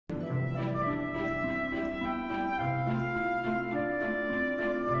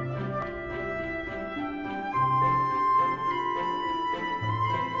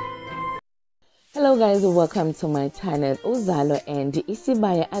Hello guys, welcome to my channel. Uzalo and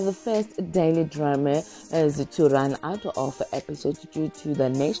Isibaya are the first daily drama to run out of episodes due to the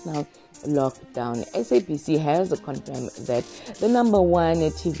national lockdown. SABC has confirmed that the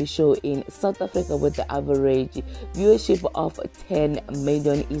 #1 TV show in South Africa with the average viewership of 10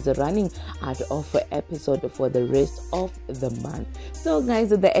 million is running out of episode for the rest of the month. So guys,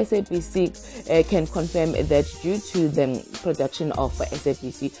 the SABC can confirm that due to the production of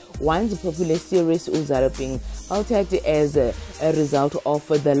SABC once popular series Uzalo being halted as a result of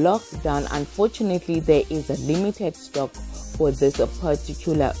the lockdown, unfortunately there is a limited stock for this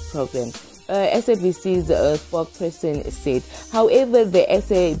particular program. SABC's spokesperson said, however, the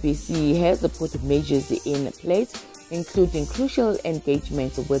SABC has put measures in place, including crucial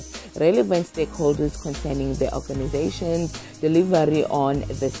engagement with relevant stakeholders concerning the organization's delivery on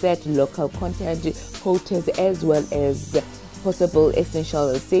the set local content quotas, as well as possible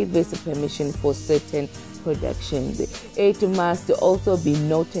essential service permission for certain productions. It must also be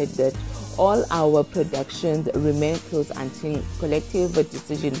noted that all our productions remain closed until collective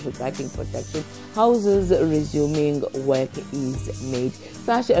decision regarding production houses resuming work is made.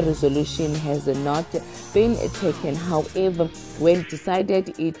 Such a resolution has not been taken. However, when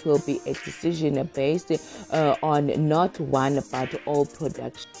decided, it will be a decision based on not one but all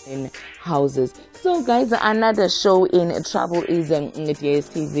production houses. So guys, another show in trouble is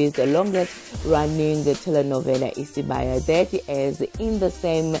DSTV's longest running telenovela Isibaya, that is in the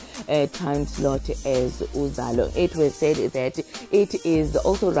same time slot as Uzalo. It was said that it is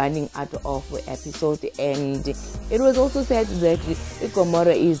also running out of episode, and it was also said that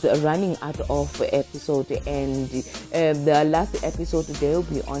Gomora is running out of episode, and the last episode they will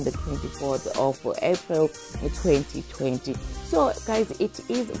be on the 24th of April 2020. So guys, it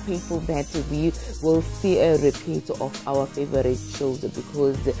is painful that we will see a repeat of our favorite shows,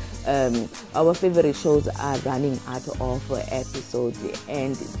 because our favorite shows are running out of episodes,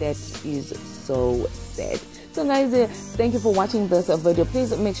 and that is so sad. So guys, thank you for watching this video.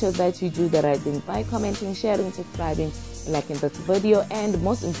 Please make sure that you do the right thing by commenting, sharing, subscribing, liking this video, and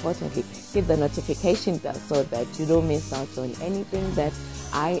most importantly, hit the notification bell so that you don't miss out on anything that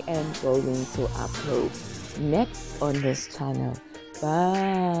I am going to upload next on this channel.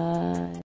 Bye.